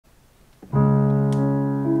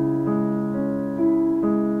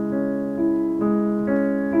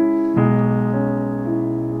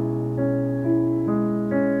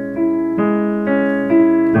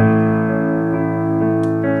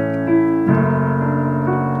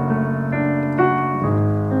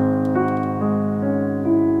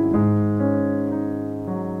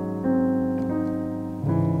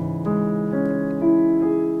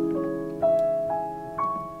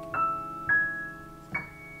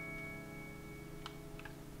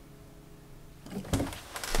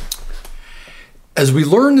As we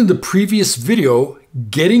learned in the previous video,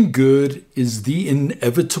 getting good is the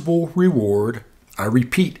inevitable reward, I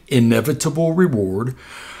repeat, inevitable reward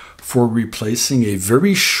for replacing a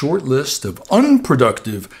very short list of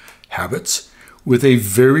unproductive habits with a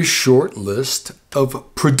very short list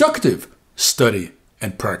of productive study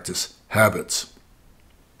and practice habits.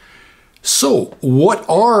 So, what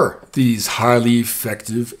are these highly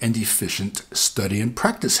effective and efficient study and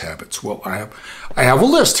practice habits? Well, I have a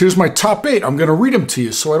list. Here's my top 8. I'm going to read them to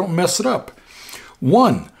you so I don't mess it up.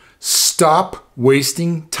 1. Stop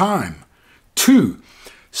wasting time. 2.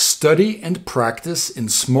 Study and practice in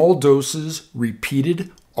small doses,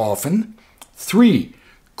 repeated often. 3.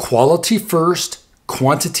 Quality first,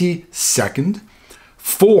 quantity second.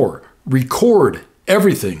 4. Record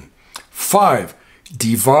everything. 5.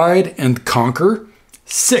 Divide and conquer.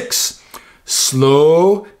 6.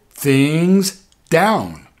 Slow things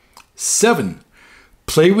down. 7.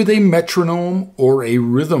 Play with a metronome or a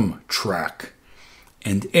rhythm track.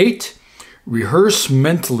 And 8. Rehearse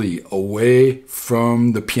mentally away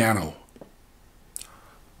from the piano.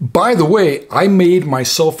 By the way, I made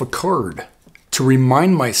myself a card to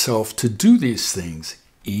remind myself to do these things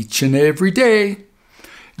each and every day.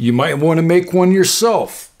 You might want to make one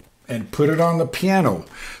yourself and put it on the piano.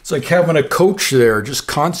 It's like having a coach there just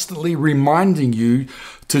constantly reminding you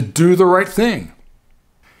to do the right thing.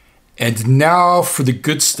 And now for the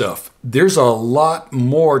good stuff. There's a lot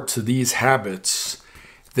more to these habits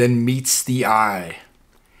than meets the eye.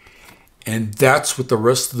 And that's what the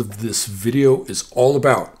rest of this video is all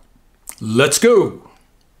about. Let's go.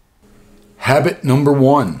 Habit number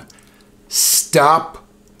 1, stop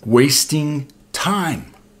wasting time.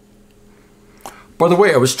 By the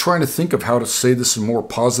way, I was trying to think of how to say this in more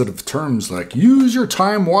positive terms, like use your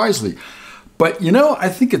time wisely. But I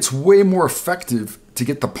think it's way more effective to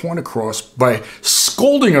get the point across by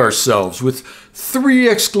scolding ourselves with 3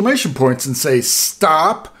 exclamation points and say,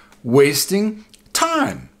 stop wasting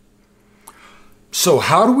time. So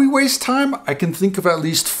how do we waste time? I can think of at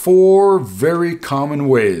least 4 very common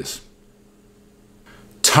ways.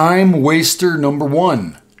 Time waster number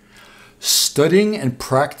 1, studying and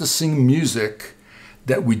practicing music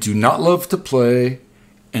that we do not love to play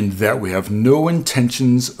and that we have no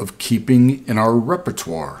intentions of keeping in our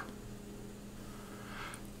repertoire.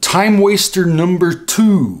 Time waster number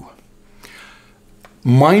 2,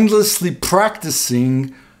 mindlessly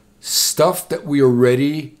practicing stuff that we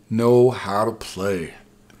already know how to play.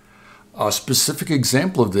 A specific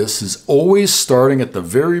example of this is always starting at the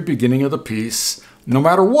very beginning of the piece, no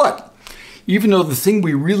matter what, even though the thing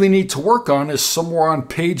we really need to work on is somewhere on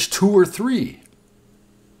page 2 or 3.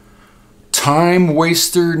 Time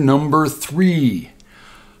waster number 3,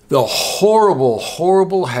 the horrible,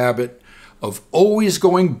 horrible habit of always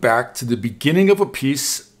going back to the beginning of a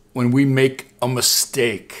piece when we make a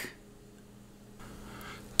mistake.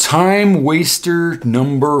 Time waster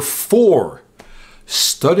number 4,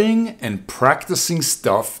 studying and practicing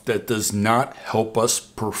stuff that does not help us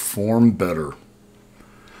perform better.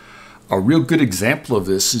 A real good example of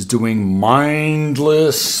this is doing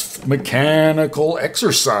mindless mechanical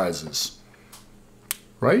exercises.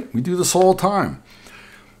 Right? We do this all the time.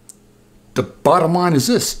 The bottom line is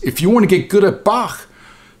this: if you want to get good at Bach,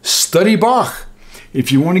 study Bach.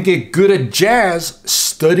 If you want to get good at jazz,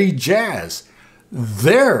 study jazz.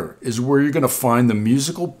 There is where you're going to find the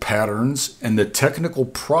musical patterns and the technical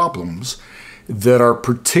problems that are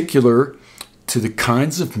particular to the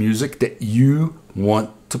kinds of music that you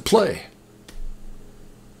want to play.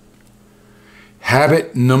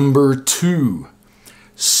 Habit number 2,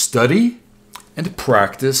 study and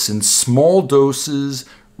practice in small doses,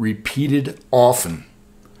 repeated often.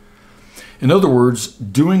 In other words,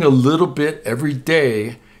 doing a little bit every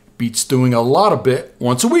day beats doing a lot of it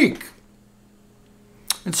once a week.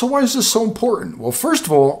 And so why is this so important? Well, first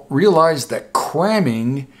of all, realize that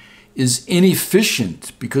cramming is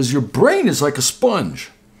inefficient because your brain is like a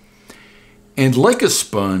sponge. And like a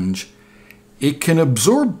sponge, it can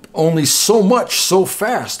absorb only so much so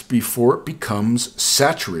fast before it becomes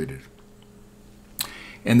saturated.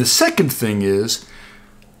 And the second thing is,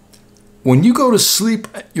 when you go to sleep,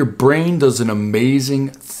 your brain does an amazing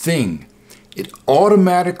thing. It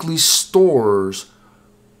automatically stores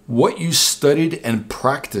what you studied and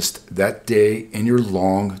practiced that day in your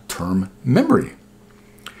long-term memory.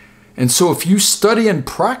 And so if you study and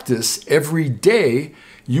practice every day,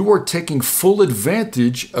 you are taking full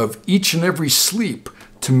advantage of each and every sleep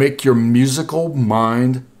to make your musical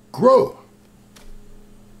mind grow.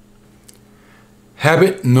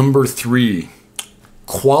 Habit number 3,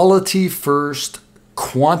 quality first,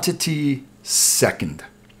 quantity second.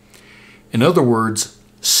 In other words,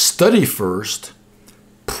 study first,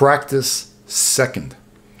 practice second.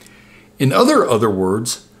 In other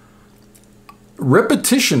words,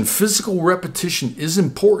 repetition, physical repetition is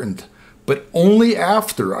important, but only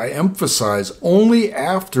after, I emphasize, only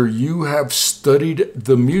after you have studied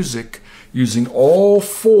the music using all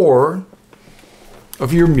 4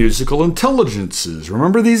 of your musical intelligences.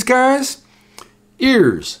 Remember these guys?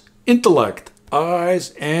 Ears, intellect, eyes,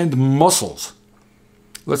 and muscles.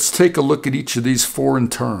 Let's take a look at each of these 4 in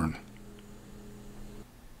turn.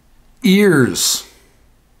 Ears.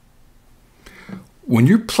 When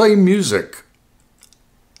you play music,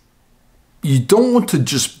 you don't want to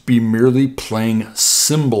just be merely playing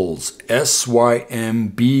symbols, S-Y-M-B-O-L-S,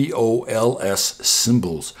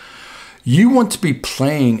 symbols. You want to be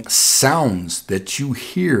playing sounds that you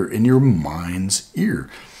hear in your mind's ear.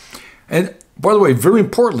 And by the way, very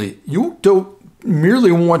importantly, you don't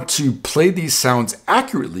merely want to play these sounds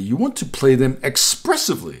accurately. You want to play them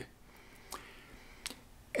expressively.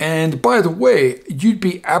 And by the way, you'd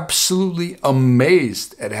be absolutely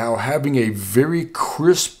amazed at how having a very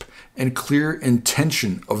crisp and clear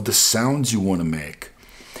intention of the sounds you want to make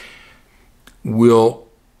will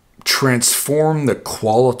transform the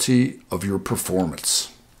quality of your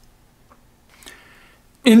performance.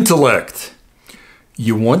 Intellect.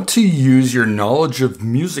 You want to use your knowledge of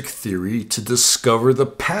music theory to discover the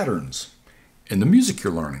patterns in the music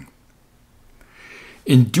you're learning.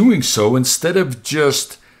 In doing so, instead of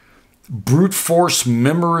just brute force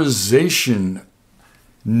memorization,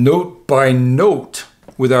 note by note,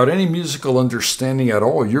 without any musical understanding at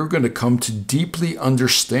all, you're going to come to deeply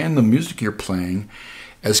understand the music you're playing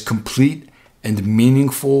as complete and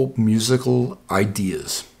meaningful musical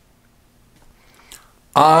ideas.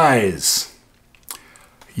 Eyes.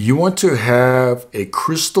 You want to have a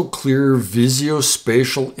crystal clear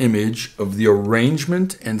visuospatial image of the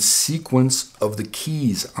arrangement and sequence of the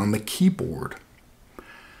keys on the keyboard.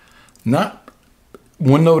 Not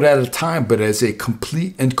one note at a time, but as a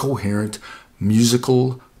complete and coherent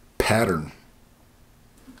musical pattern.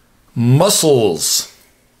 Muscles.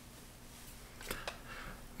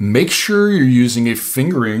 Make sure you're using a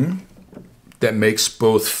fingering that makes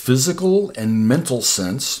both physical and mental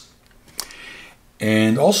sense.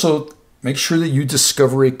 And also make sure that you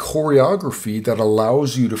discover a choreography that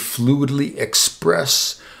allows you to fluidly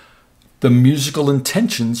express the musical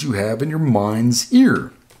intentions you have in your mind's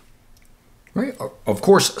ear. Right? Of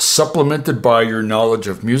course, supplemented by your knowledge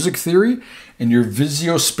of music theory and your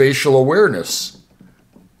visuospatial awareness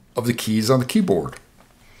of the keys on the keyboard.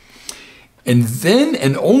 And then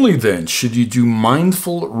and only then should you do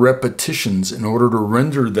mindful repetitions in order to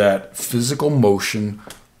render that physical motion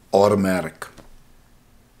automatic.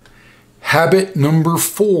 Habit number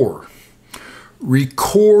 4,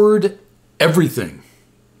 record everything.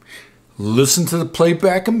 Listen to the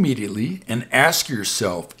playback immediately and ask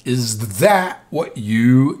yourself, is that what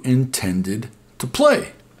you intended to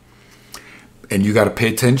play? And you got to pay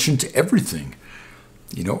attention to everything.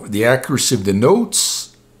 You know, the accuracy of the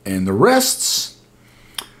notes and the rests,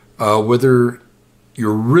 whether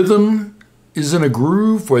your rhythm is in a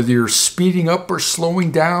groove, whether you're speeding up or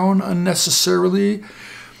slowing down unnecessarily,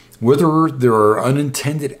 whether there are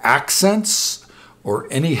unintended accents or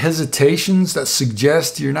any hesitations that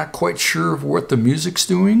suggest you're not quite sure of what the music's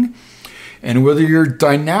doing, and whether your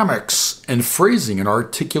dynamics and phrasing and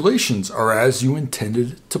articulations are as you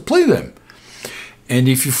intended to play them. And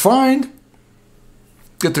if you find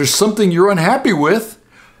that there's something you're unhappy with,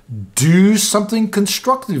 do something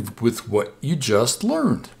constructive with what you just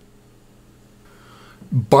learned.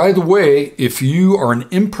 By the way, if you are an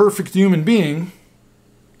imperfect human being,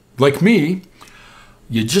 like me,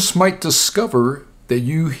 you just might discover that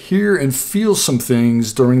you hear and feel some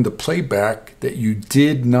things during the playback that you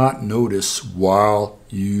did not notice while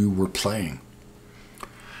you were playing.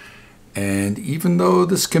 And even though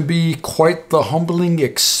this can be quite the humbling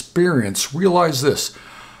experience, realize this.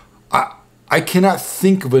 I cannot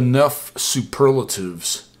think of enough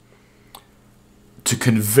superlatives to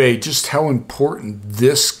convey just how important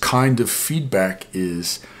this kind of feedback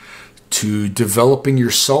is to developing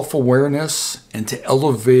your self-awareness and to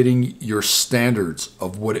elevating your standards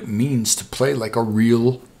of what it means to play like a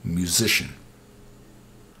real musician.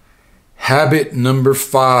 Habit number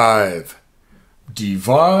 5,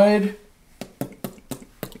 divide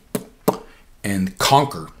and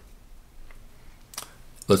conquer.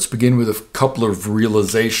 Let's begin with a couple of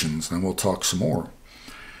realizations, and then we'll talk some more.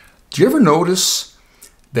 Do you ever notice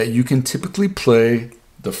that you can typically play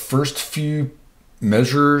the first few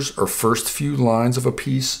measures or first few lines of a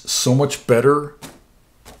piece so much better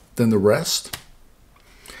than the rest?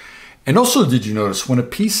 And also, did you notice when a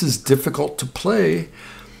piece is difficult to play,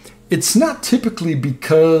 It's not typically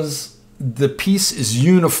because the piece is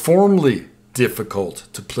uniformly difficult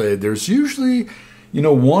to play. There's usually,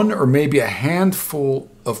 one or maybe a handful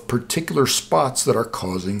of particular spots that are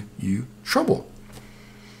causing you trouble.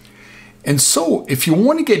 And so, if you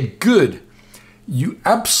want to get good, you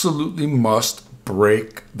absolutely must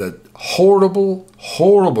break the horrible,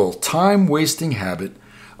 horrible time-wasting habit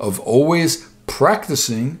of always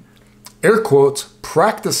practicing, air quotes,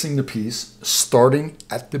 practicing the piece, starting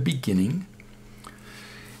at the beginning.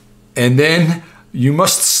 And then you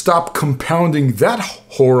must stop compounding that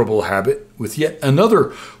horrible habit with yet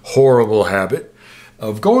another horrible habit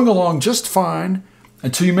of going along just fine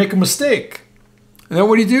until you make a mistake. And then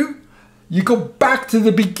what do? You go back to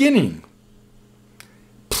the beginning,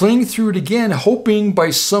 playing through it again, hoping by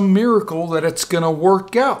some miracle that it's going to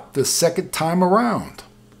work out the second time around.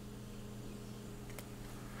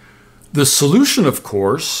 The solution, of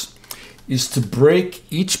course, is to break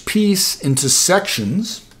each piece into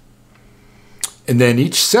sections, and then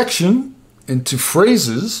each section into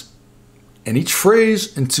phrases, and each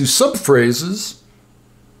phrase into subphrases,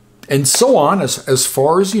 and so on as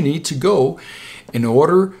far as you need to go in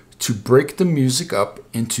order to break the music up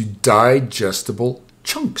into digestible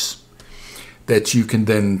chunks that you can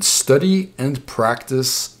then study and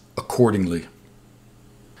practice accordingly.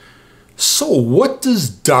 So what does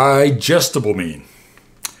digestible mean?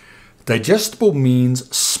 Digestible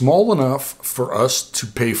means small enough for us to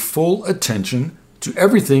pay full attention to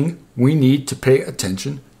everything we need to pay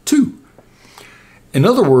attention to. In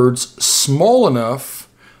other words, small enough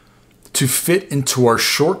to fit into our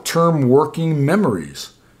short-term working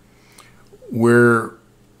memories, where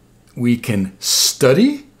we can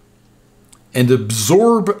study and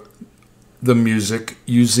absorb the music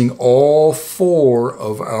using all four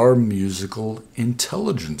of our musical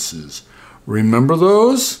intelligences. Remember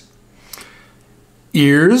those?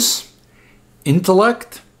 Ears,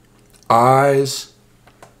 intellect, eyes,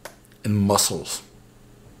 and muscles.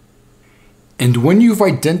 And when you've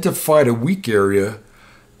identified a weak area,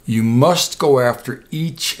 you must go after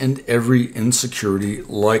each and every insecurity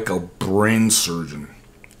like a brain surgeon,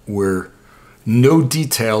 where no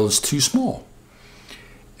detail is too small.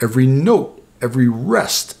 Every note, every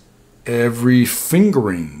rest, every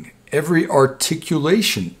fingering, every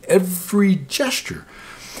articulation, every gesture.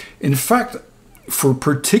 In fact, for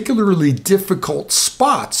particularly difficult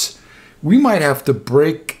spots, we might have to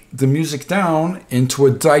break the music down into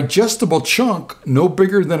a digestible chunk no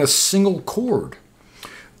bigger than a single chord,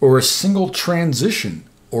 or a single transition,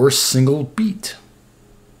 or a single beat.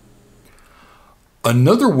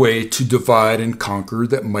 Another way to divide and conquer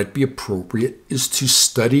that might be appropriate is to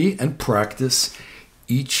study and practice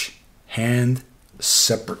each hand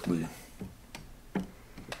separately.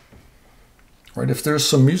 Right? If there's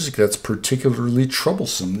some music that's particularly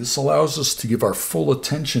troublesome, this allows us to give our full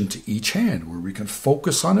attention to each hand, where we can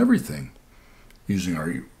focus on everything using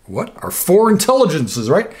our four intelligences,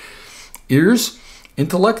 right? Ears,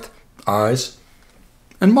 intellect, eyes,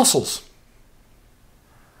 and muscles.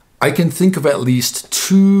 I can think of at least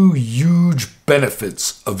two huge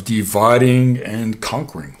benefits of dividing and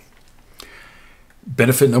conquering.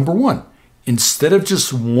 Benefit number one, instead of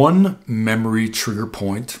just one memory trigger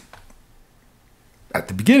point at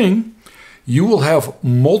the beginning, you will have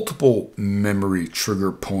multiple memory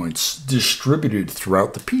trigger points distributed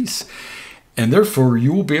throughout the piece. And therefore,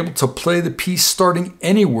 you will be able to play the piece starting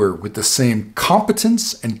anywhere with the same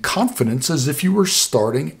competence and confidence as if you were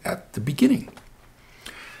starting at the beginning.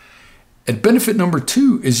 And benefit number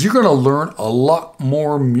two is you're going to learn a lot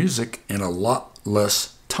more music in a lot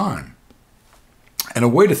less time. And a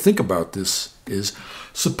way to think about this is,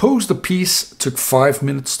 suppose the piece took 5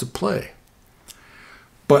 minutes to play,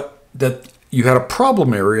 but that you had a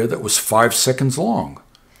problem area that was 5 seconds long.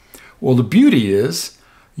 Well, the beauty is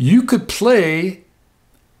you could play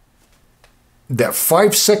that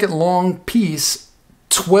 5 second long piece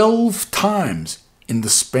 12 times in the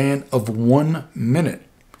span of 1 minute,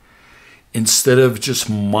 instead of just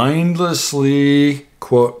mindlessly,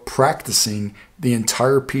 quote, practicing the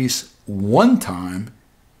entire piece one time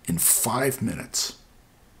in 5 minutes.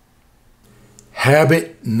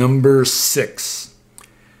 Habit number 6,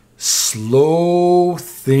 slow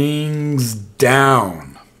things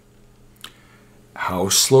down. How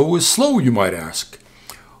slow is slow, you might ask?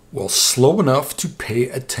 Well, slow enough to pay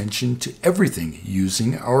attention to everything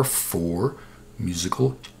using our 4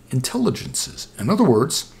 musical intelligences. In other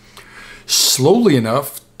words, slowly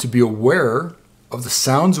enough to be aware of the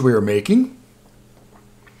sounds we are making,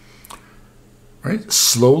 right?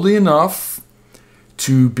 Slowly enough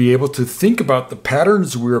to be able to think about the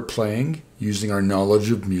patterns we are playing using our knowledge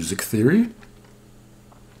of music theory.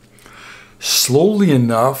 slowly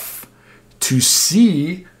enough to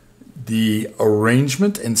see the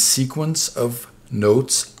arrangement and sequence of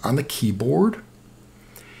notes on the keyboard,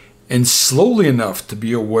 and slowly enough to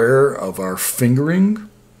be aware of our fingering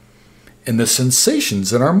and the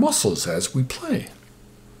sensations in our muscles as we play.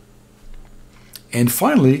 And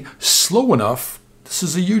finally, slow enough, this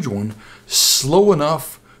is a huge one, slow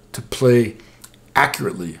enough to play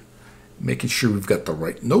accurately, making sure we've got the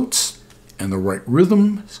right notes and the right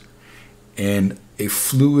rhythms and a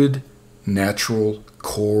fluid, natural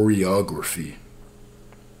choreography.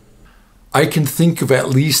 I can think of at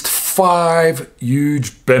least 5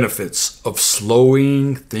 huge benefits of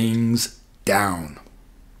slowing things down.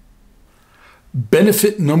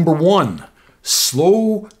 Benefit number 1,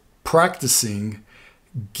 slow practicing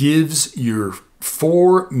gives your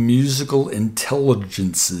 4 musical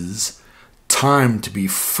intelligences time to be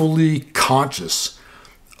fully conscious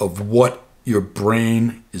of what your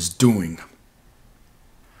brain is doing.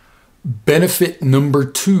 Benefit number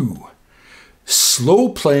 2, slow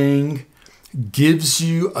playing gives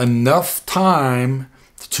you enough time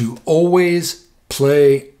to always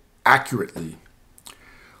play accurately,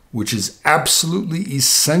 which is absolutely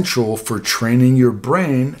essential for training your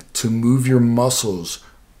brain to move your muscles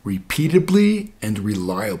repeatably and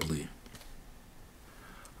reliably.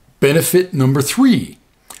 Benefit number 3,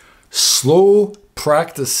 slow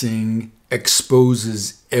practicing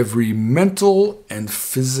exposes every mental and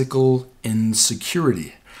physical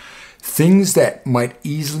insecurity, things that might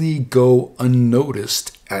easily go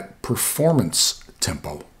unnoticed at performance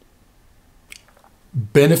tempo.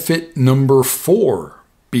 Benefit number 4,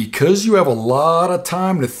 because you have a lot of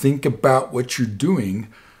time to think about what you're doing,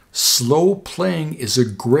 slow playing is a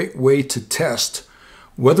great way to test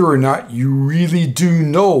whether or not you really do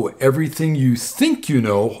know everything you think you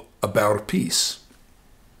know about a piece.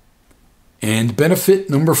 And benefit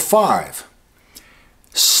number 5,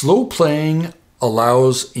 slow playing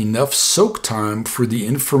allows enough soak time for the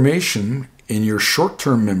information in your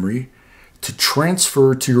short-term memory to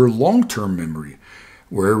transfer to your long-term memory,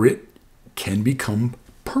 where it can become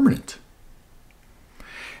permanent.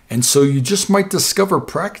 And so you just might discover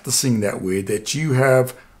practicing that way that you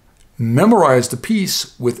have memorized a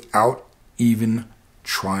piece without even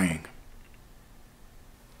trying.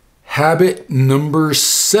 Habit number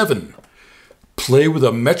 7, play with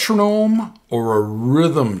a metronome or a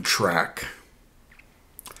rhythm track.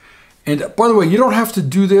 And by the way, you don't have to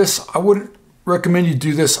do this. I wouldn't recommend you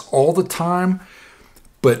do this all the time,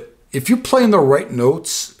 but if you're playing the right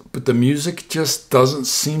notes, but the music just doesn't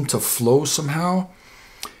seem to flow somehow,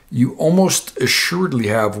 you almost assuredly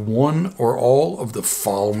have one or all of the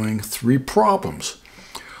following 3 problems.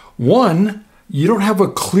 1, you don't have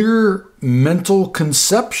a clear mental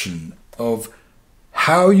conception of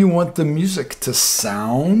how you want the music to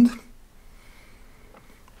sound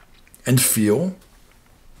and feel.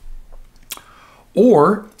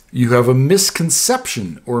 Or you have a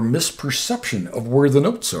misconception or misperception of where the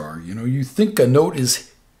notes are. You think a note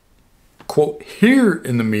is, quote, here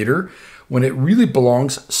in the meter when it really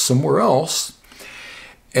belongs somewhere else.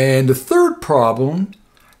 And the third problem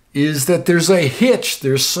is that there's a hitch.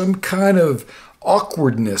 There's some kind of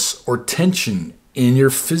awkwardness or tension in your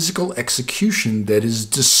physical execution that is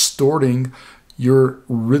distorting your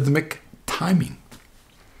rhythmic timing.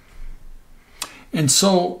 And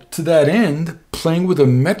so, to that end, playing with a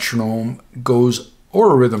metronome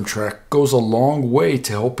or a rhythm track goes a long way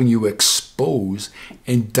to helping you expose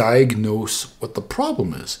and diagnose what the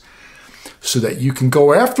problem is, so that you can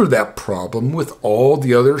go after that problem with all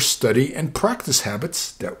the other study and practice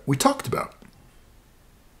habits that we talked about.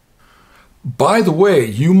 By the way,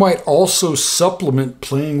 you might also supplement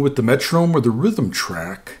playing with the metronome or the rhythm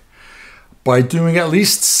track by doing at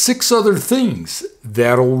least 6 other things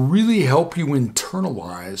that'll really help you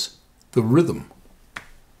internalize the rhythm.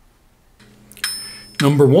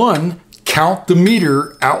 Number 1, count the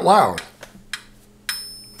meter out loud.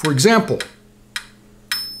 For example,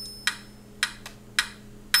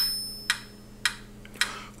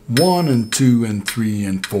 1 and 2 and 3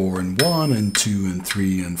 and 4 and 1 and 2 and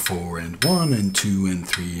 3 and 4 and 1 and 2 and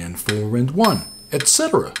 3 and 4 and 1,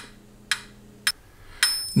 etc.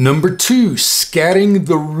 Number 2, scatting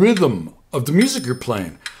the rhythm of the music you're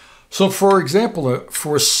playing. So for example,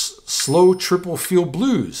 for slow triple feel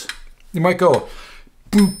blues, you might go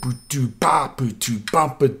boop boo doo bop boo doo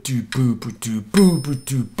bop ba doo boo boo doo boo boo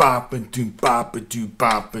doo bop ba doo bop ba doo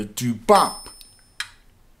bop ba doo bop.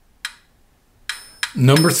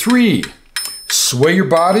 Number 3, sway your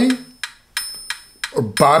body, or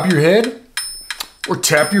bob your head, or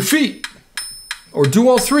tap your feet, or do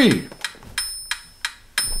all 3.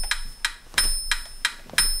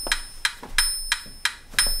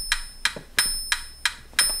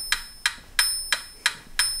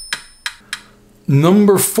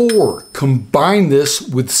 Number 4, combine this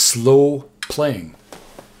with slow playing.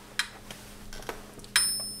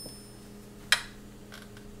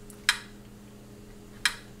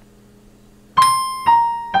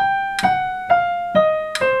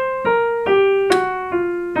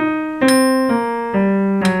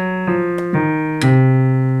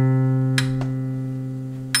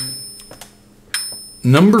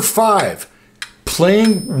 Number 5,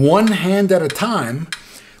 playing one hand at a time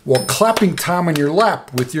while clapping time on your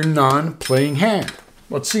lap with your non-playing hand.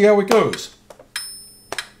 Let's see how it goes.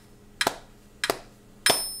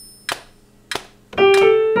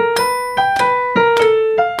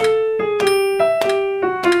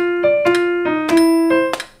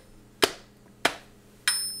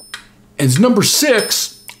 And number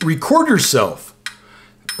 6, record yourself.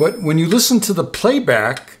 But when you listen to the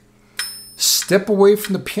playback, step away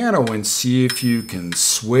from the piano and see if you can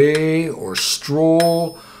sway or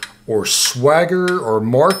stroll or swagger or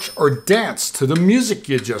march or dance to the music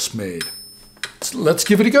you just made. So let's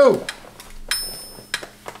give it a go.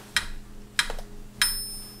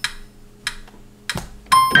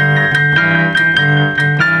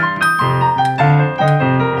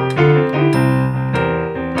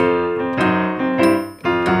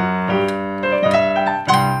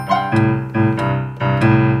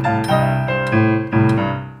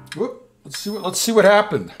 Let's see what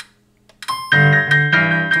happened.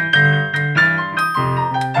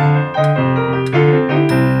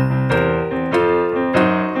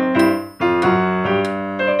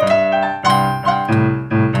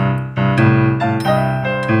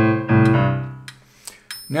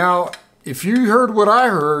 Now, if you heard what I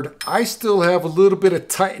heard, I still have a little bit of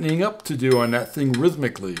tightening up to do on that thing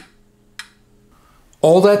rhythmically.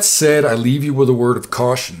 All that said, I leave you with a word of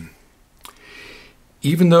caution.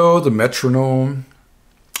 Even though the metronome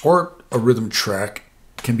or a rhythm track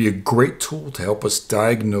can be a great tool to help us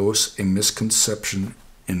diagnose a misconception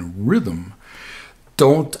in rhythm,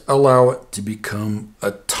 don't allow it to become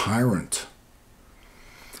a tyrant.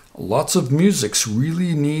 Lots of musics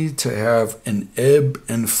really need to have an ebb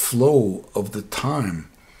and flow of the time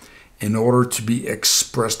in order to be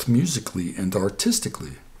expressed musically and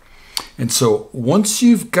artistically. And so once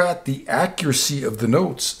you've got the accuracy of the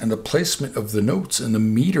notes and the placement of the notes and the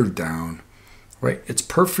meter down, right, it's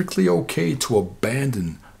perfectly okay to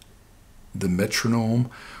abandon the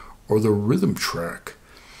metronome or the rhythm track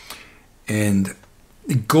and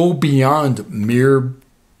go beyond mere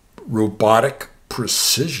robotic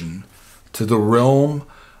precision to the realm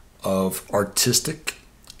of artistic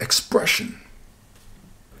expression.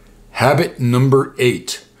 Habit number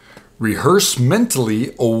 8. Rehearse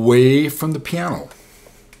mentally away from the piano.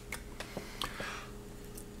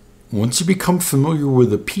 Once you become familiar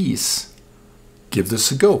with a piece, give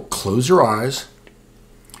this a go. Close your eyes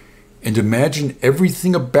and imagine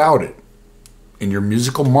everything about it in your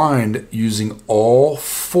musical mind using all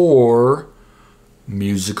 4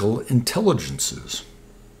 musical intelligences.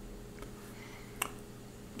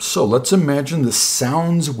 So let's imagine the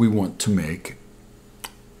sounds we want to make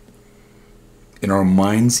in our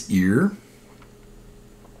mind's ear.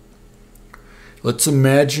 Let's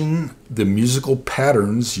imagine the musical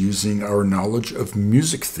patterns using our knowledge of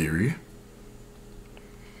music theory.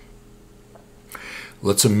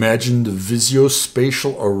 Let's imagine the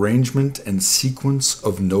visuospatial arrangement and sequence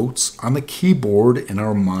of notes on the keyboard in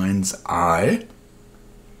our mind's eye.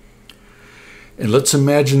 And let's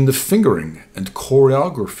imagine the fingering and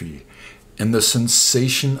choreography and the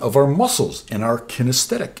sensation of our muscles and our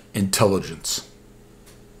kinesthetic intelligence.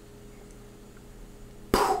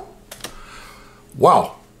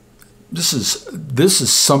 Wow, this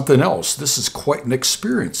is something else. This is quite an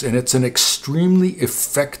experience, and it's an extremely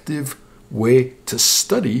effective way to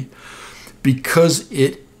study because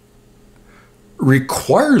it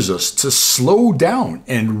requires us to slow down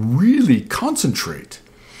and really concentrate.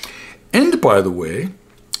 And by the way,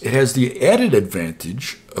 it has the added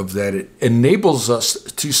advantage of that it enables us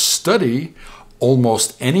to study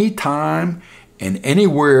almost any time and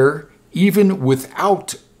anywhere, even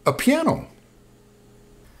without a piano.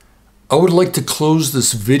 I would like to close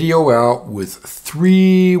this video out with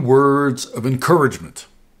 3 words of encouragement.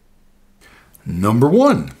 Number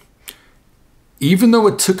 1, even though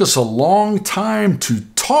it took us a long time to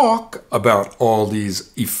talk about all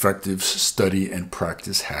these effective study and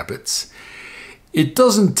practice habits, it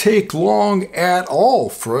doesn't take long at all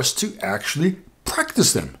for us to actually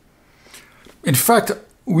practice them. In fact,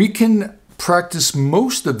 we can practice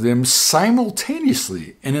most of them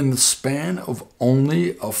simultaneously and in the span of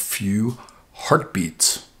only a few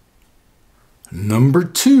heartbeats. Number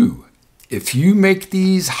 2, If you make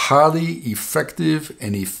these highly effective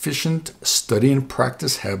and efficient study and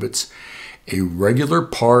practice habits a regular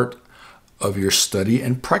part of your study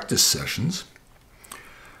and practice sessions,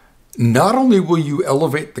 not only will you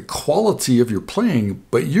elevate the quality of your playing,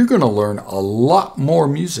 but you're going to learn a lot more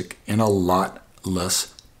music in a lot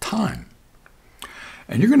less time.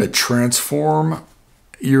 And you're going to transform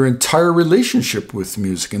your entire relationship with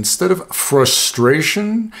music. Instead of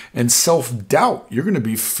frustration and self-doubt, you're going to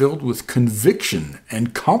be filled with conviction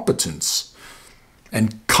and competence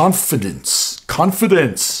and confidence.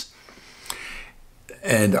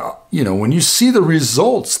 And, when you see the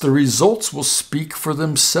results will speak for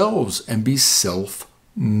themselves and be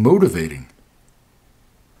self-motivating.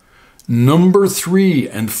 Number 3,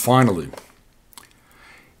 and finally,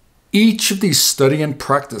 each of these study and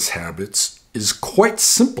practice habits is quite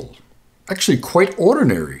simple, actually quite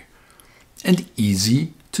ordinary, and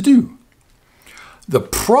easy to do. The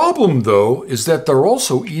problem, though, is that they're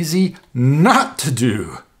also easy not to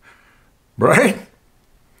do, right?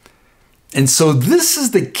 And so this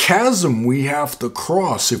is the chasm we have to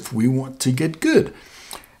cross if we want to get good.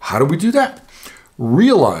 How do we do that?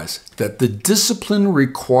 Realize that the discipline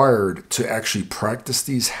required to actually practice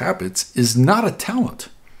these habits is not a talent.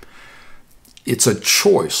 It's a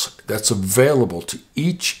choice that's available to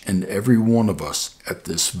each and every one of us at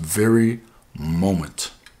this very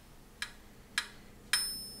moment.